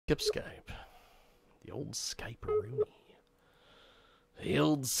Skip Skype. The old Skype-a-rooney. The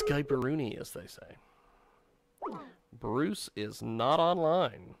old Skype-a-rooney, as they say. Bruce is not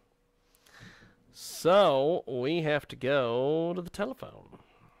online. So, we have to go to the telephone.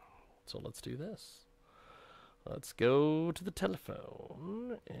 So, let's do this. Let's go to the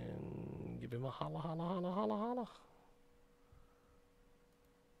telephone and give him a holla, holla, holla, holla, holla.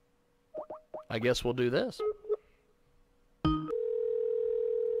 I guess we'll do this.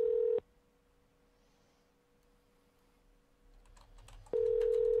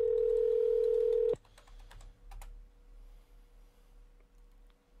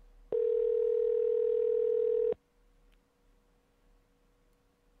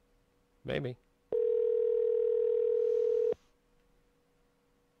 Maybe.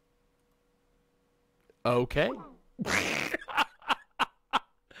 Okay.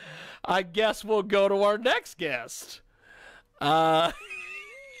 I guess we'll go to our next guest. And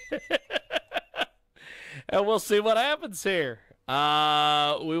we'll see what happens here. We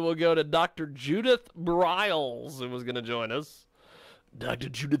will go to Dr. Judith Briles, who was going to join us. Dr.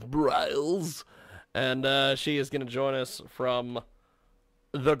 Judith Briles. And she is going to join us from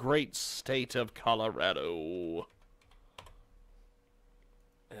the great state of Colorado.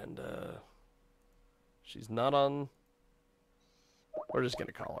 And she's not on. We're just going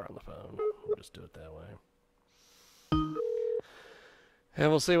to call her on the phone. We'll just do it that way. And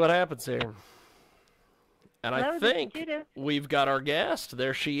we'll see what happens here. And Hello, I think we've got our guest.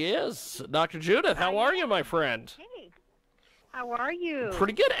 There she is. Dr. Judith, how are you, my friend? Hey, how are you?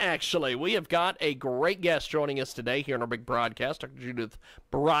 Pretty good, actually. We have got a great guest joining us today here on our big broadcast. Dr. Judith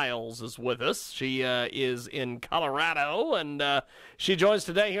Briles is with us. She is in Colorado, and she joins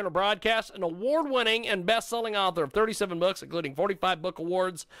today here on our broadcast, an award-winning and best-selling author of 37 books, including 45 book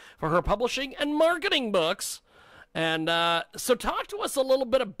awards for her publishing and marketing books. And so talk to us a little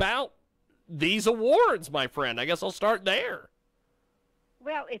bit about these awards, my friend. I guess I'll start there.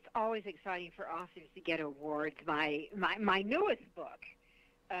 Well, it's always exciting for authors to get awards. My newest book,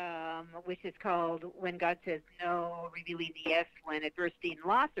 which is called When God Says No, Revealing the Yes When Adversity and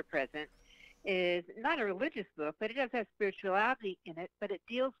Loss Are Present, is not a religious book, but it does have spirituality in it, but it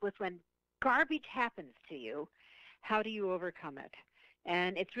deals with when garbage happens to you, how do you overcome it?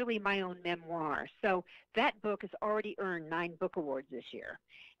 And it's really my own memoir. So that book has already earned 9 book awards this year.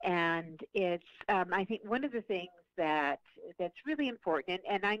 And it's, I think, one of the things that's really important,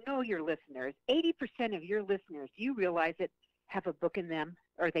 and I know your listeners, 80% of your listeners, you realize it, have a book in them,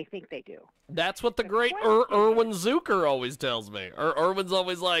 or they think they do. That's what the great Erwin Zucker always tells me. Erwin's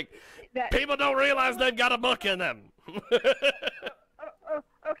always like, people don't realize they've got a book in them.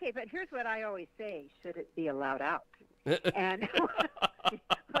 Okay, but here's what I always say, should it be allowed out? And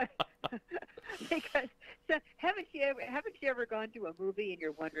because so haven't you ever gone to a movie and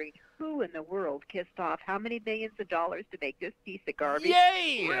you're wondering who in the world kissed off how many millions of dollars to make this piece of garbage?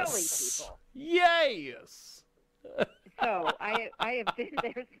 Yes. Really, people. Yes. So I have been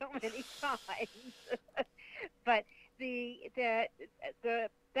there so many times. But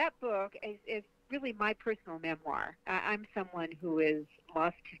that book is really my personal memoir. I'm someone who has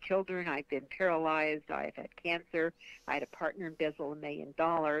lost 2 children. I've been paralyzed. I've had cancer. I had a partner embezzle $1 million.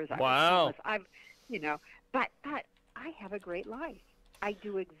 Wow. But I have a great life. I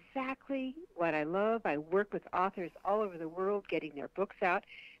do exactly what I love. I work with authors all over the world getting their books out.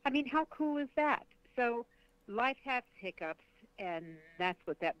 I mean, how cool is that? So life has hiccups, and that's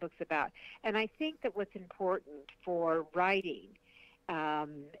what that book's about. And I think that what's important for writing,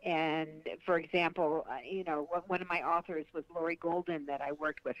 and for example, one of my authors was Lori Golden that I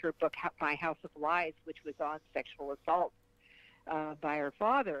worked with, her book, My House of Lies, which was on sexual assault by her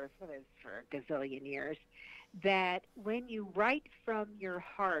father for a gazillion years, that when you write from your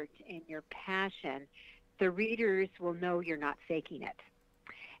heart and your passion, the readers will know you're not faking it.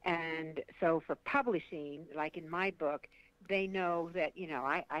 And so for publishing, like in my book, they know that,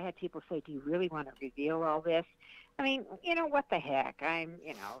 I had people say, do you really want to reveal all this? I mean, what the heck? I'm,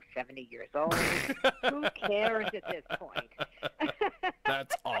 70 years old. Who cares at this point?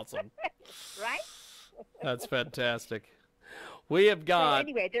 That's awesome. Right? That's fantastic. We have got... So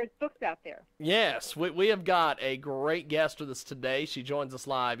anyway, there's books out there. Yes, we have got a great guest with us today. She joins us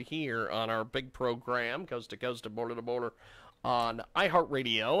live here on our big program, Coast to Coast and Border to Border, on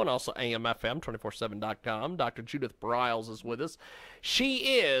iHeartRadio and also AMFM247.com. Dr. Judith Briles is with us. She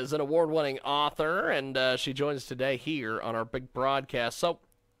is an award-winning author, and she joins us today here on our big broadcast. So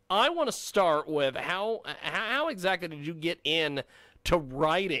I want to start with how exactly did you get into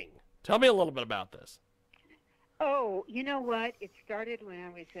writing? Tell me a little bit about this. Oh, you know what? It started when I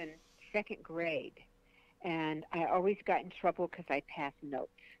was in 2nd grade, and I always got in trouble because I passed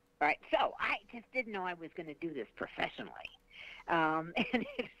notes. Right. So I just didn't know I was going to do this professionally. And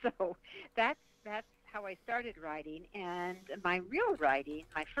so that's how I started writing. And my real writing,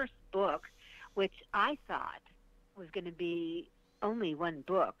 my first book, which I thought was going to be only one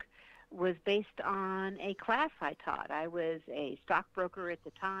book, was based on a class I taught. I was a stockbroker at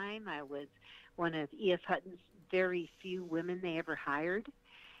the time. I was one of E.F. Hutton's very few women they ever hired.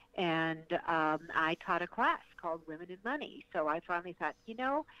 And I taught a class called Women in Money. So I finally thought,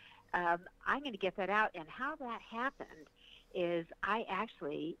 I'm going to get that out. And how that happened is I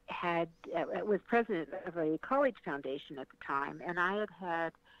actually was president of a college foundation at the time, and I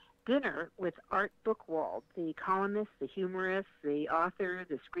had dinner with Art Bookwald, the columnist, the humorist, the author,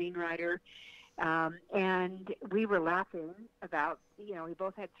 the screenwriter, and we were laughing about, we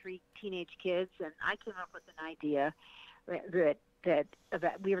both had 3 teenage kids, and I came up with an idea that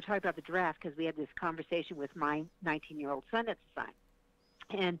we were talking about the draft because we had this conversation with my 19-year-old son at the time.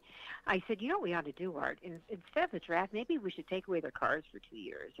 And I said, we ought to do, Art. Instead of the draft, maybe we should take away their cars for 2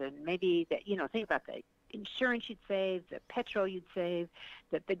 years. And maybe that, think about the insurance you'd save, the petrol you'd save,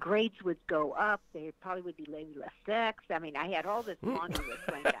 that the grades would go up. They probably would be maybe less sex. I mean, I had all this laundry list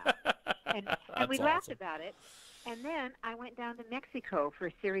going down. And we laughed about it. And then I went down to Mexico for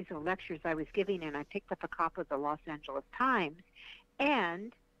a series of lectures I was giving, and I picked up a copy of the Los Angeles Times,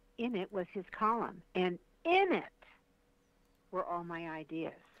 and in it was his column. And in it were all my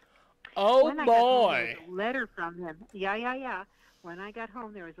ideas. Oh, when I got home, there was a letter from him. Yeah. When I got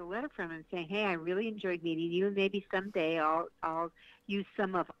home, there was a letter from him saying, "Hey, I really enjoyed meeting you, and maybe someday I'll use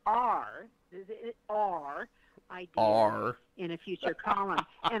some of our ideas in a future column."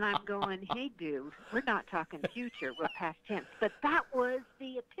 And I'm going, "Hey, dude, we're not talking future. We're past tense." But that was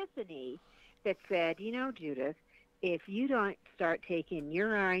the epiphany that said, Judith, if you don't start taking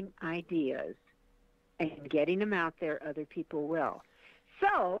your own ideas and getting them out there, other people will.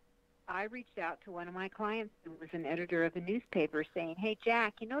 So I reached out to one of my clients who was an editor of a newspaper saying, "Hey,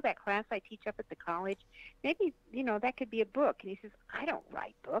 Jack, that class I teach up at the college, maybe, that could be a book." And he says, "I don't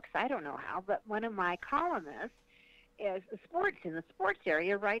write books. I don't know how, but one of my columnists is in the sports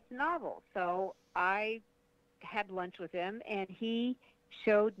area, writes novels." So I had lunch with him, and he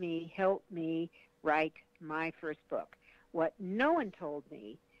helped me write my first book. What no one told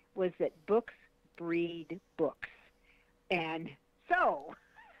me was that books breed books. And so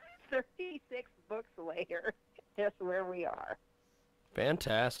 36 books later, that's where we are.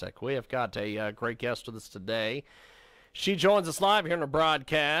 Fantastic. We have got a great guest with us today. She joins us live here in the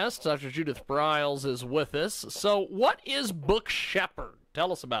broadcast. Dr. Judith Briles is with us. So what is Book Shepherd?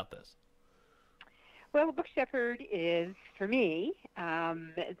 Tell us about this. Well, Book Shepherd is, for me,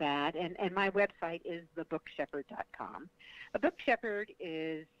 that, and my website is thebookshepherd.com. A Book Shepherd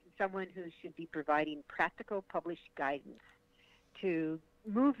is someone who should be providing practical published guidance to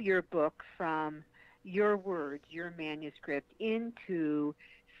move your book from your words, your manuscript, into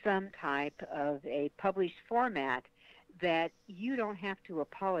some type of a published format that you don't have to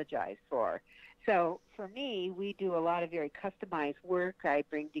apologize for. So for me, we do a lot of very customized work. I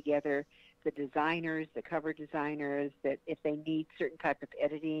bring together the designers, the cover designers, that if they need certain type of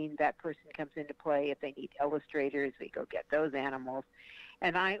editing, that person comes into play. If they need illustrators, we go get those animals.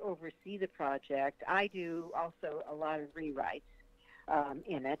 And I oversee the project. I do also a lot of rewrites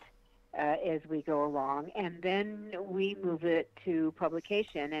in it as we go along. And then we move it to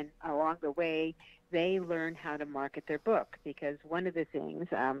publication, and along the way, they learn how to market their book. Because one of the things,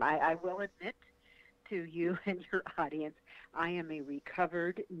 I will admit to you and your audience, I am a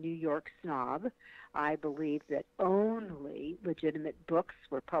recovered New York snob. I believe that only legitimate books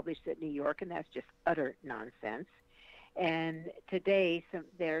were published at New York, and that's just utter nonsense. And today,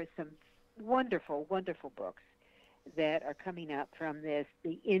 there's some wonderful, wonderful books that are coming up from the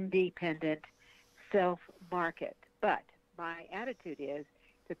independent self-market. But my attitude is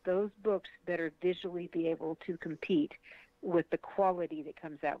that those books better visually be able to compete with the quality that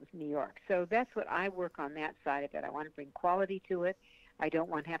comes out with New York. So that's what I work on, that side of it. I want to bring quality to it. I don't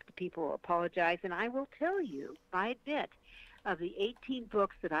want to have to people apologize. And I will tell you, I admit, of the 18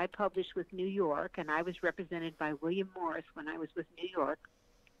 books that I published with New York, and I was represented by William Morris when I was with New York,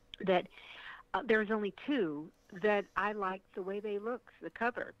 that there's only 2 that I liked the way they look, the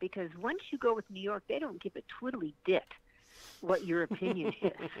cover. Because once you go with New York, they don't give a twiddly dit what your opinion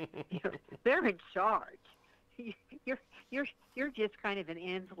is. They're in charge. You're just kind of an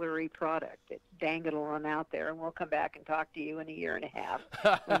ancillary product that's dangling out there, and we'll come back and talk to you in a year and a half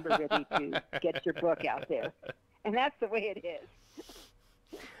when we're ready to get your book out there. And that's the way it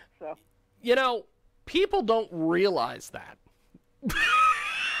is. So, people don't realize that.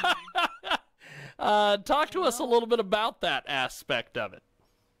 Talk to us a little bit about that aspect of it.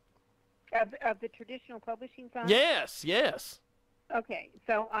 Of the traditional publishing side? Yes, yes. Okay,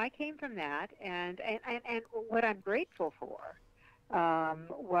 so I came from that, and what I'm grateful for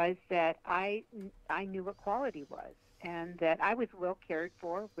was that I knew what quality was, and that I was well cared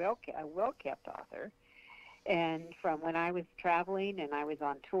for, a well kept author. And from when I was traveling and I was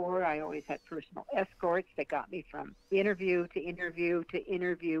on tour, I always had personal escorts that got me from interview to interview to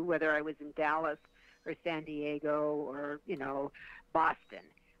interview, whether I was in Dallas or San Diego or, Boston.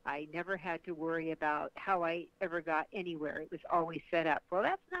 I never had to worry about how I ever got anywhere. It was always set up. Well,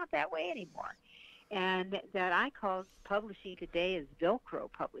 that's not that way anymore. And that I call publishing today is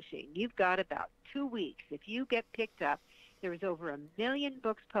Velcro publishing. You've got about 2 weeks. If you get picked up, there was over 1 million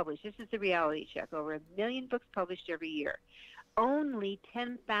books published. This is the reality check. Over 1 million books published every year. Only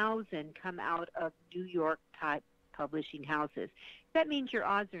 10,000 come out of New York-type publishing houses. That means your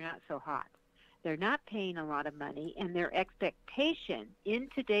odds are not so hot. They're not paying a lot of money, and their expectation in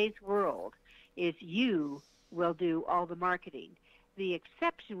today's world is you will do all the marketing. The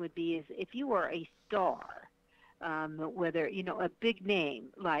exception would be is if you are a star, whether, a big name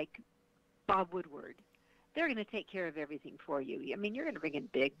like Bob Woodward, they're going to take care of everything for you. I mean, you're going to bring in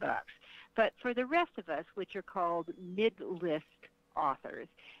big bucks. But for the rest of us, which are called mid-list authors,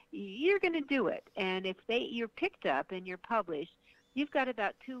 you're going to do it. And if you're picked up and you're published, you've got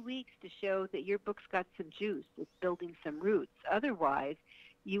about 2 weeks to show that your book's got some juice, it's building some roots. Otherwise,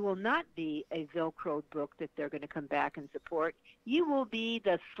 you will not be a Velcroed book that they're going to come back and support. You will be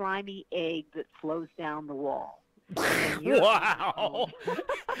the slimy egg that flows down the wall. Wow,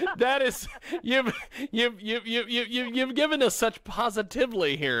 that is you've given us such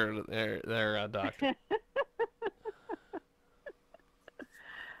positively here, there, Doctor.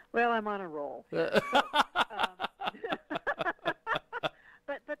 Well, I'm on a roll.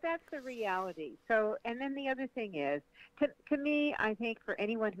 But that's the reality. So, and then the other thing is, to me, I think for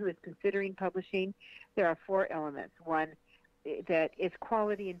anyone who is considering publishing, there are 4 elements. One, that is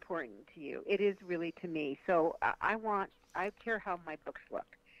quality important to you. It is really to me. So I care how my books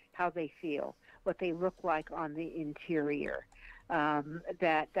look, how they feel, what they look like on the interior.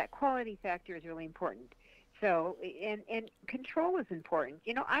 That quality factor is really important. So, and control is important.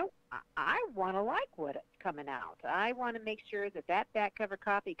 I want to like what's coming out. I want to make sure that back cover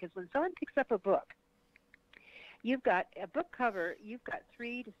copy, because when someone picks up a book, you've got a book cover, you've got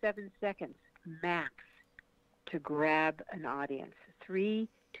 3 to 7 seconds max to grab an audience. 3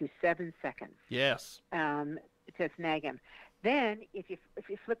 to 7 seconds. Yes. To snag them. Then, if you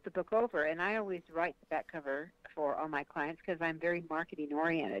flip the book over, and I always write the back cover for all my clients because I'm very marketing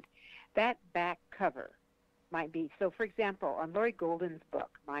oriented, that back cover might be, so for example, on Lori Golden's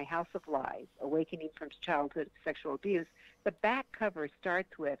book, My House of Lies, Awakening from Childhood Sexual Abuse, the back cover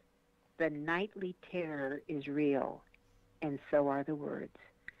starts with, "The nightly terror is real, and so are the words.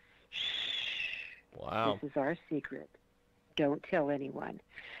 Shh. Wow. This is our secret. Don't tell anyone."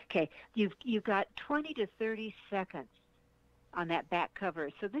 Okay, you've got 20 to 30 seconds on that back cover.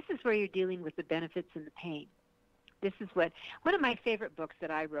 So this is where you're dealing with the benefits and the pain. This is one of my favorite books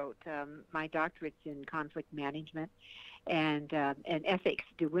that I wrote. My doctorate's in conflict management and ethics.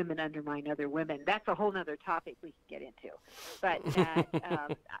 Do women undermine other women? That's a whole other topic we can get into. But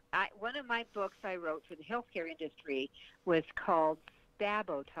one of my books I wrote for the healthcare industry was called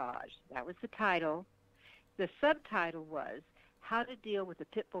Sabotage. That was the title. The subtitle was How to Deal with the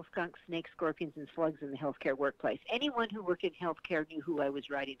Pitbull, Skunk, Snakes, Scorpions, and Slugs in the Healthcare Workplace. Anyone who worked in healthcare knew who I was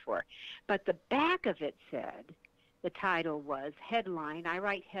writing for. But the back of it said, the title was, headline, I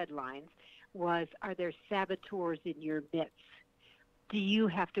write headlines, was, Are there saboteurs in your midst? Do you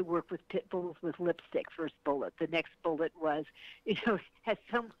have to work with pit bulls with lipstick? First bullet. The next bullet was, has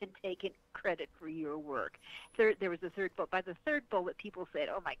someone taken credit for your work? There was a third bullet. By the third bullet, people said,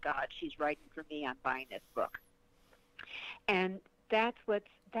 oh my God, she's writing for me. I'm buying this book. And that's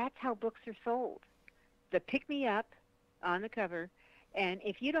how books are sold. The pick-me-up on the cover. And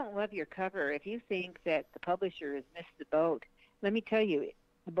if you don't love your cover, if you think that the publisher has missed the boat, let me tell you,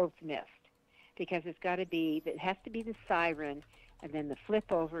 the boat's missed. Because it has to be the siren, and then the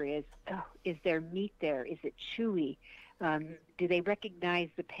flip over is, is there meat there? Is it chewy? Do they recognize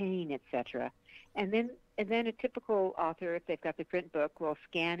the pain, etc.? And then a typical author, if they've got the print book, will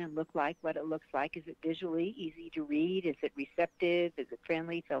scan and look like what it looks like. Is it visually easy to read? Is it receptive? Is it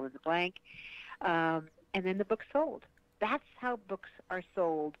friendly? Fill in the blank. And then the book's sold. That's how books are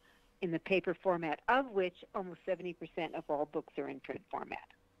sold in the paper format, of which almost 70% of all books are in print format.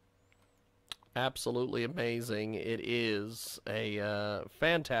 Absolutely amazing. It is a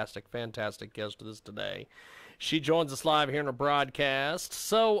fantastic, fantastic guest with us today. She joins us live here in our broadcast.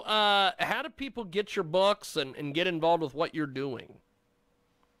 So how do people get your books and get involved with what you're doing?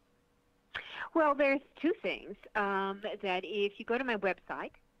 Well, there's two things. That if you go to my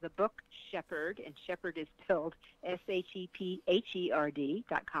website, the book Shepherd, and Shepherd is spelled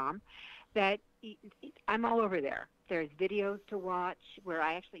SHEPHERD.com, that I'm all over there. There's videos to watch where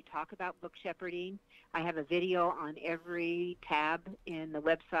I actually talk about book shepherding. I have a video on every tab in the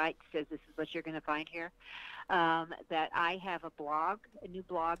website that says this is what you're going to find here. That I have a blog, a new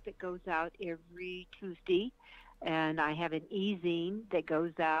blog that goes out every Tuesday, and I have an e-zine that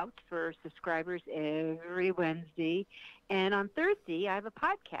goes out for subscribers every Wednesday. And on Thursday, I have a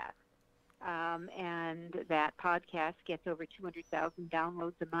podcast. And that podcast gets over 200,000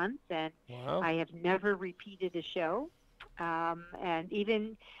 downloads a month, and Wow. I have never repeated a show.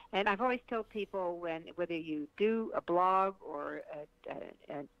 And I've always told people, whether you do a blog or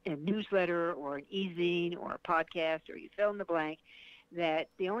a newsletter or an e-zine or a podcast or you fill in the blank, that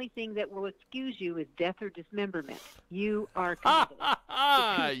the only thing that will excuse you is death or dismemberment. You are committed.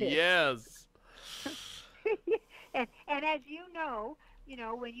 Yes. And as you know,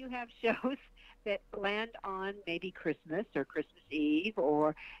 when you have shows that land on maybe Christmas or Christmas Eve,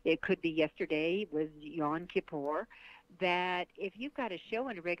 or it could be yesterday was Yom Kippur, that if you've got a show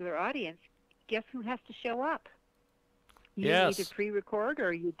and a regular audience, guess who has to show up? You Yes. either pre-record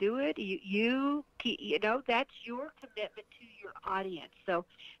or you do it. You that's your commitment to your audience. So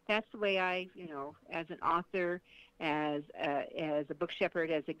that's the way I, as an author, as a book shepherd,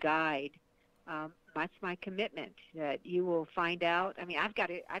 as a guide, that's my commitment. That you will find out. I mean, I've got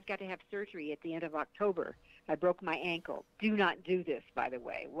to have surgery at the end of October. I broke my ankle. Do not do this, by the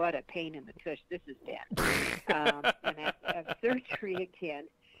way. What a pain in the tush this has been. And I have surgery again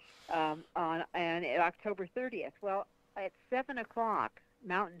on October 30th. Well, at 7 o'clock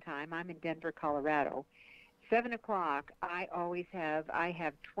Mountain Time, I'm in Denver, Colorado. 7 o'clock, I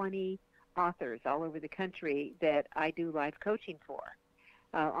have 20 authors all over the country that I do live coaching for.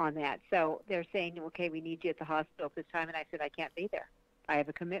 On that. So they're saying, okay, we need you at the hospital at this time. And I said, I can't be there. I have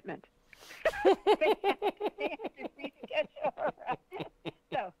a commitment. They have to reschedule.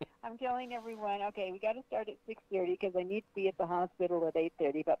 So I'm telling everyone, okay, we got to start at 6:30 because I need to be at the hospital at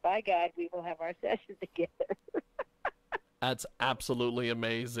 8:30. But by God, we will have our session together. That's absolutely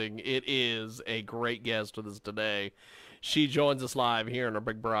amazing. It is a great guest with us today. She joins us live here in our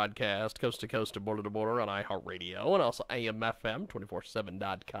big broadcast, coast to coast and border to border on iHeartRadio and also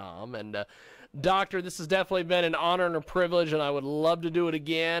AMFM247.com. And, Doctor, this has definitely been an honor and a privilege, and I would love to do it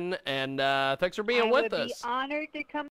again. And thanks for being with us. I would be honored to come